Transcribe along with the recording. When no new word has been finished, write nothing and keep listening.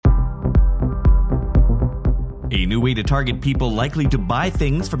A new way to target people likely to buy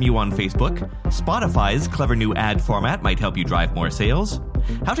things from you on Facebook. Spotify's clever new ad format might help you drive more sales.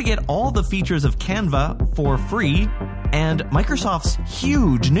 How to get all the features of Canva for free. And Microsoft's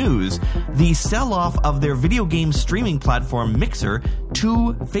huge news, the sell-off of their video game streaming platform Mixer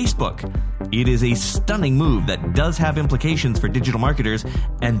to Facebook. It is a stunning move that does have implications for digital marketers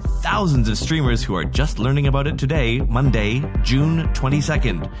and thousands of streamers who are just learning about it today, Monday, June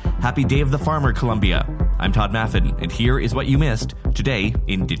 22nd. Happy Day of the Farmer, Columbia. I'm Todd Maffin, and here is what you missed today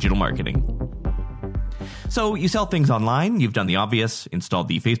in digital marketing. So you sell things online, you've done the obvious, installed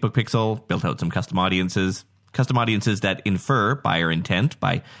the Facebook pixel, built out some custom audiences that infer buyer intent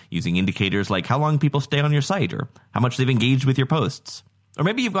by using indicators like how long people stay on your site or how much they've engaged with your posts. Or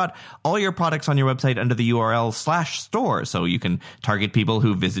maybe you've got all your products on your website under the URL /store, so you can target people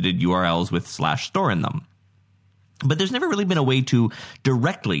who visited URLs with /store in them. But there's never really been a way to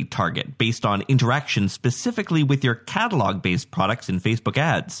directly target based on interaction specifically with your catalog-based products in Facebook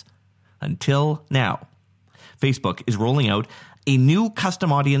ads. Until now. Facebook is rolling out a new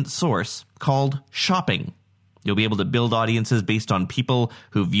custom audience source called Shopping. You'll be able to build audiences based on people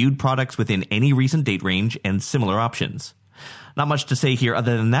who viewed products within any recent date range and similar options. Not much to say here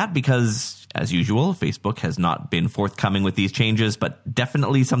other than that because, as usual, Facebook has not been forthcoming with these changes, but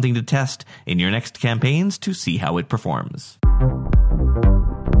definitely something to test in your next campaigns to see how it performs.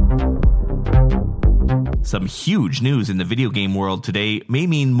 Some huge news in the video game world today may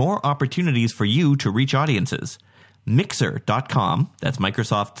mean more opportunities for you to reach audiences. Mixer.com, that's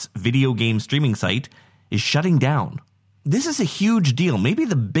Microsoft's video game streaming site, is shutting down. This is a huge deal, maybe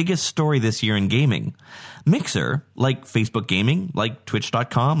the biggest story this year in gaming. Mixer, like Facebook Gaming, like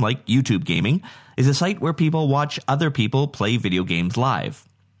Twitch.com, like YouTube Gaming, is a site where people watch other people play video games live.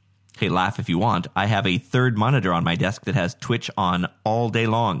 Hey, laugh if you want. I have a third monitor on my desk that has Twitch on all day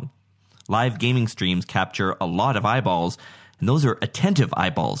long. Live gaming streams capture a lot of eyeballs, and those are attentive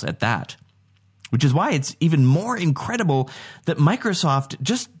eyeballs at that. Which is why it's even more incredible that Microsoft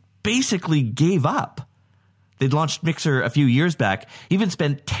just basically gave up. They'd launched Mixer a few years back, even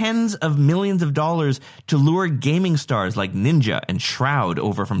spent tens of millions of dollars to lure gaming stars like Ninja and Shroud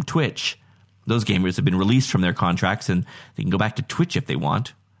over from Twitch. Those gamers have been released from their contracts and they can go back to Twitch if they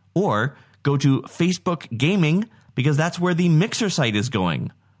want. Or go to Facebook Gaming because that's where the Mixer site is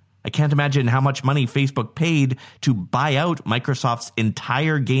going. I can't imagine how much money Facebook paid to buy out Microsoft's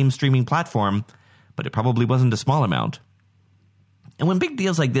entire game streaming platform, but it probably wasn't a small amount. And when big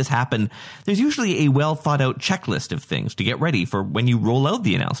deals like this happen, there's usually a well-thought-out checklist of things to get ready for when you roll out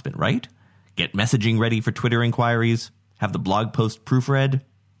the announcement, right? Get messaging ready for Twitter inquiries, have the blog post proofread.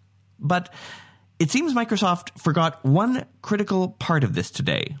 But it seems Microsoft forgot one critical part of this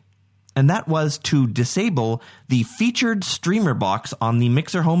today, and that was to disable the featured streamer box on the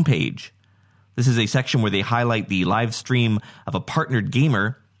Mixer homepage. This is a section where they highlight the live stream of a partnered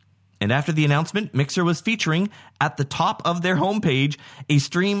gamer. And after the announcement, Mixer was featuring, at the top of their homepage, a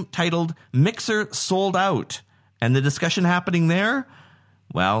stream titled Mixer Sold Out. And the discussion happening there?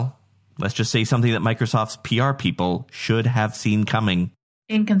 Well, let's just say something that Microsoft's PR people should have seen coming.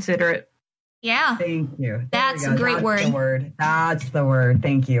 Inconsiderate. Yeah. Thank you. That's a great word. That's the word.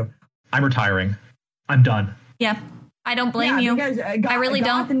 Thank you. I'm retiring. I'm done. Yeah. I don't blame you. Because, I really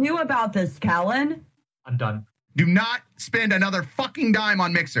don't. knew about this, Callan. I'm done. Do not spend another fucking dime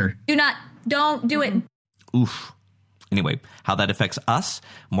on Mixer. Don't do it. Oof. Anyway, how that affects us,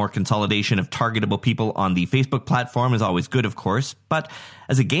 more consolidation of targetable people on the Facebook platform is always good, of course. But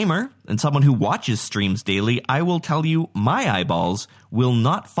as a gamer and someone who watches streams daily, I will tell you my eyeballs will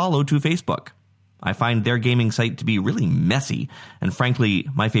not follow to Facebook. I find their gaming site to be really messy. And frankly,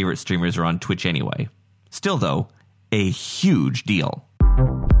 my favorite streamers are on Twitch anyway. Still, though, a huge deal.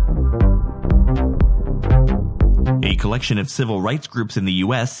 A collection of civil rights groups in the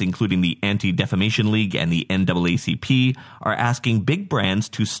U.S., including the Anti-Defamation League and the NAACP, are asking big brands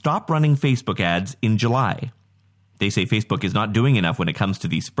to stop running Facebook ads in July. They say Facebook is not doing enough when it comes to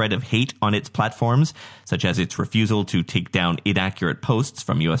the spread of hate on its platforms, such as its refusal to take down inaccurate posts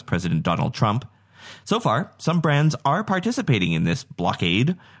from U.S. President Donald Trump. So far, some brands are participating in this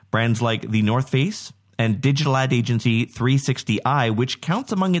blockade, brands like The North Face and digital ad agency 360i, which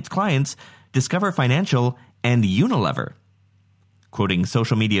counts among its clients Discover Financial and Unilever. Quoting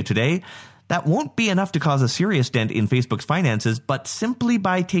Social Media Today, that won't be enough to cause a serious dent in Facebook's finances, but simply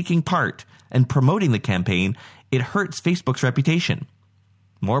by taking part and promoting the campaign, it hurts Facebook's reputation.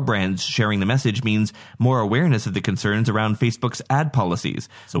 More brands sharing the message means more awareness of the concerns around Facebook's ad policies.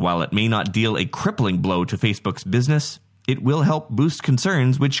 So while it may not deal a crippling blow to Facebook's business, it will help boost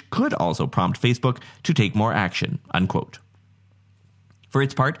concerns, which could also prompt Facebook to take more action, unquote. For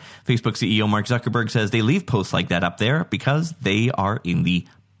its part, Facebook CEO Mark Zuckerberg says they leave posts like that up there because they are in the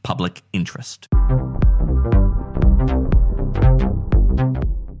public interest.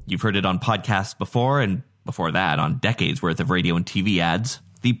 You've heard it on podcasts before, and before that on decades worth of radio and TV ads.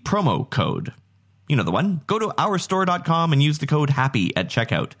 The promo code. You know the one. Go to ourstore.com and use the code HAPPY at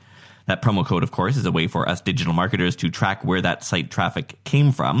checkout. That promo code, of course, is a way for us digital marketers to track where that site traffic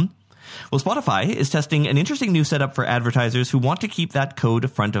came from. Well, Spotify is testing an interesting new setup for advertisers who want to keep that code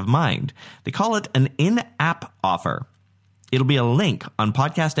front of mind. They call it an in-app offer. It'll be a link on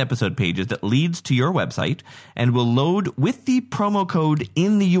podcast episode pages that leads to your website and will load with the promo code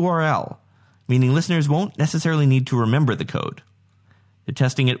in the URL, meaning listeners won't necessarily need to remember the code. They're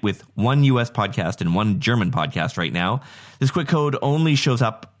testing it with one US podcast and one German podcast right now. This quick code only shows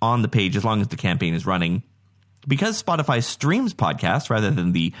up on the page as long as the campaign is running. Because Spotify streams podcasts rather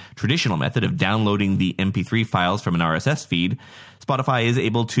than the traditional method of downloading the MP3 files from an RSS feed, Spotify is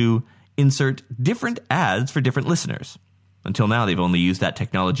able to insert different ads for different listeners. Until now, they've only used that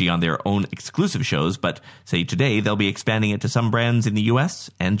technology on their own exclusive shows, but say today they'll be expanding it to some brands in the US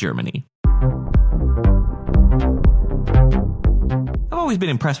and Germany. I've always been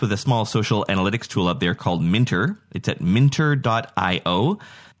impressed with a small social analytics tool out there called Minter. It's at minter.io.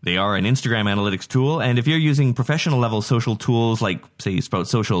 They are an Instagram analytics tool, and if you're using professional-level social tools like, say, Sprout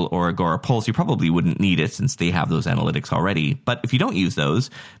Social or Agora Pulse, you probably wouldn't need it since they have those analytics already. But if you don't use those,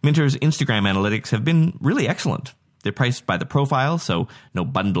 Minter's Instagram analytics have been really excellent. They're priced by the profile, so no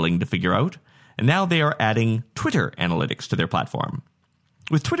bundling to figure out. And now they are adding Twitter analytics to their platform.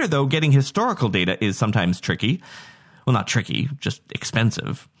 With Twitter, though, getting historical data is sometimes tricky. Well, not tricky, just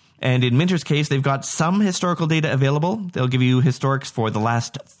expensive. And in Minter's case, they've got some historical data available. They'll give you historics for the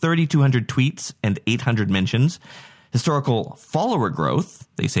last 3,200 tweets and 800 mentions. Historical follower growth,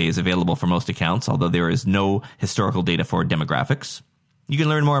 they say, is available for most accounts, although there is no historical data for demographics. You can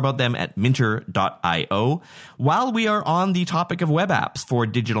learn more about them at minter.io. While we are on the topic of web apps for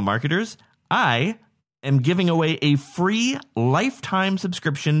digital marketers, I am giving away a free lifetime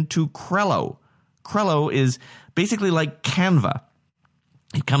subscription to Crello. Crello is basically like Canva.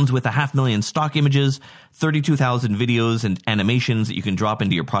 It comes with 500,000 stock images, 32,000 videos and animations that you can drop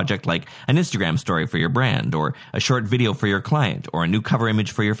into your project, like an Instagram story for your brand, or a short video for your client, or a new cover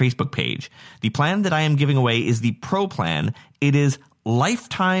image for your Facebook page. The plan that I am giving away is the Pro plan. It is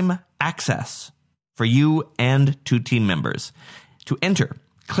lifetime access for you and 2 team members. To enter,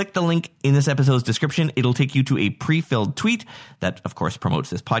 click the link in this episode's description. It'll take you to a pre-filled tweet that, of course, promotes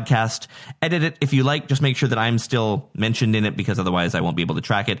this podcast. Edit it if you like. Just make sure that I'm still mentioned in it, because otherwise I won't be able to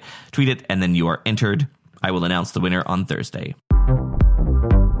track it. Tweet it, and then you are entered. I will announce the winner on Thursday.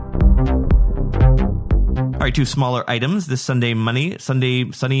 All right, 2 smaller items. This Sunday money.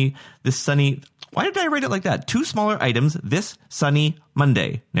 Why did I write it like that? 2 smaller items this sunny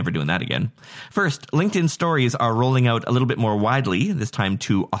Monday. Never doing that again. First, LinkedIn Stories are rolling out a little bit more widely, this time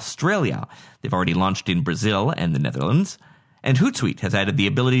to Australia. They've already launched in Brazil and the Netherlands. And Hootsuite has added the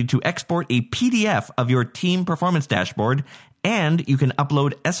ability to export a PDF of your team performance dashboard, and you can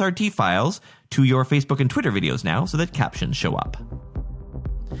upload SRT files to your Facebook and Twitter videos now so that captions show up.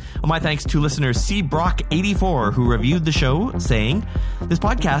 Well, my thanks to listener C. Brock84, who reviewed the show, saying, "This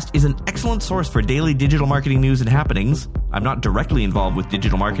podcast is an excellent source for daily digital marketing news and happenings. I'm not directly involved with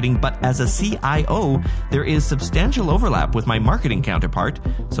digital marketing, but as a CIO, there is substantial overlap with my marketing counterpart,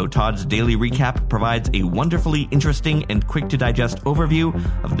 so Todd's daily recap provides a wonderfully interesting and quick-to-digest overview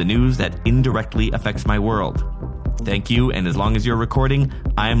of the news that indirectly affects my world. Thank you, and as long as you're recording,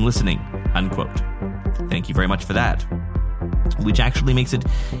 I am listening." Unquote. Thank you very much for that. Which actually makes it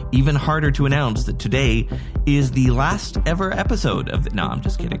even harder to announce that today is the last ever episode of No, I'm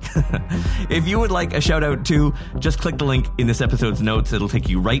just kidding. If you would like a shout out too, just click the link in this episode's notes. It'll take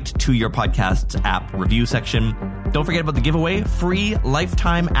you right to your podcast's app review section. Don't forget about the giveaway, free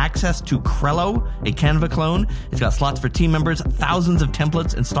lifetime access to Crello, a Canva clone. It's got slots for team members, thousands of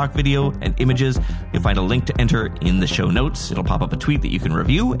templates and stock video and images. You'll find a link to enter in the show notes. It'll pop up a tweet that you can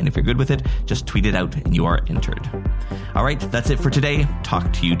review, and if you're good with it, just tweet it out and you are entered. All right, that's it for today.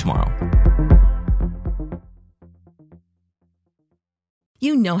 Talk to you tomorrow.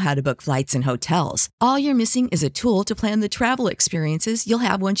 You know how to book flights and hotels. All you're missing is a tool to plan the travel experiences you'll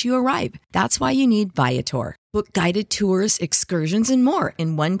have once you arrive. That's why you need Viator. Book guided tours, excursions, and more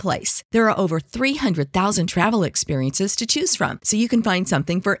in one place. There are over 300,000 travel experiences to choose from, so you can find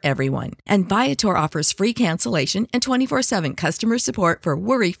something for everyone. And Viator offers free cancellation and 24/7 customer support for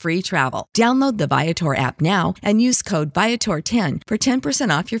worry-free travel. Download the Viator app now and use code Viator10 for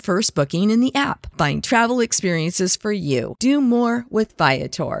 10% off your first booking in the app. Find travel experiences for you. Do more with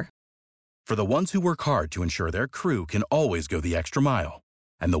Viator. For the ones who work hard to ensure their crew can always go the extra mile,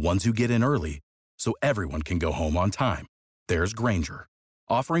 and the ones who get in early so everyone can go home on time, there's Grainger,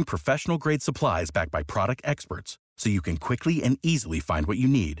 offering professional-grade supplies backed by product experts so you can quickly and easily find what you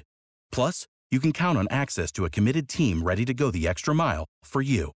need. Plus, you can count on access to a committed team ready to go the extra mile for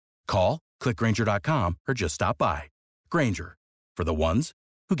you. Call, click Grainger.com, or just stop by. Grainger, for the ones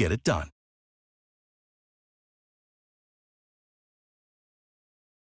who get it done.